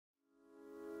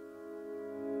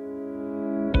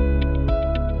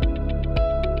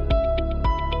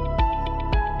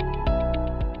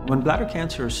When bladder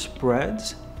cancer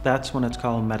spreads, that's when it's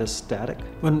called metastatic.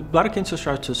 When bladder cancer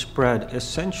starts to spread,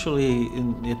 essentially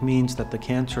it means that the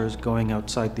cancer is going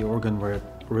outside the organ where it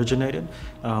originated,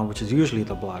 which is usually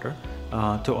the bladder,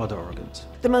 to other organs.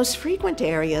 The most frequent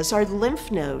areas are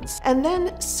lymph nodes, and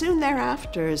then soon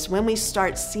thereafter is when we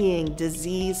start seeing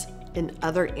disease in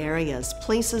other areas,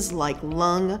 places like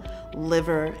lung,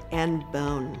 liver, and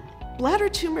bone. Bladder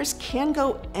tumors can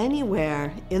go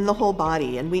anywhere in the whole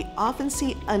body, and we often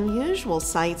see unusual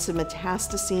sites of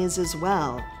metastases as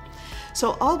well.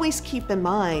 So always keep in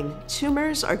mind,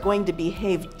 tumors are going to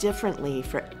behave differently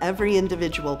for every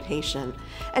individual patient,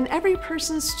 and every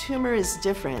person's tumor is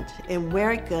different in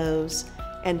where it goes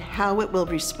and how it will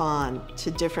respond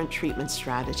to different treatment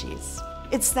strategies.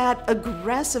 It's that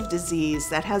aggressive disease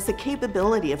that has the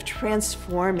capability of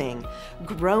transforming,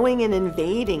 growing and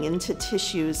invading into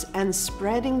tissues and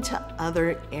spreading to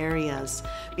other areas,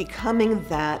 becoming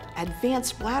that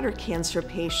advanced bladder cancer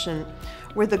patient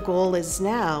where the goal is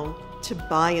now to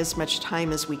buy as much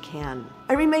time as we can.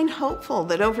 I remain hopeful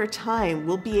that over time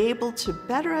we'll be able to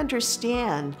better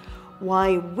understand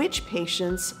why which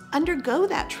patients undergo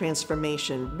that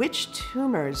transformation, which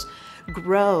tumors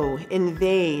grow,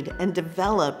 invade, and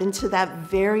develop into that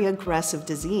very aggressive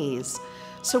disease,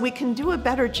 so we can do a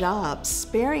better job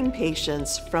sparing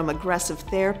patients from aggressive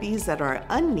therapies that are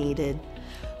unneeded,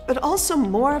 but also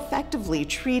more effectively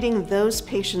treating those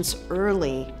patients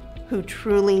early who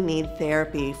truly need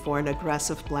therapy for an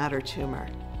aggressive bladder tumor.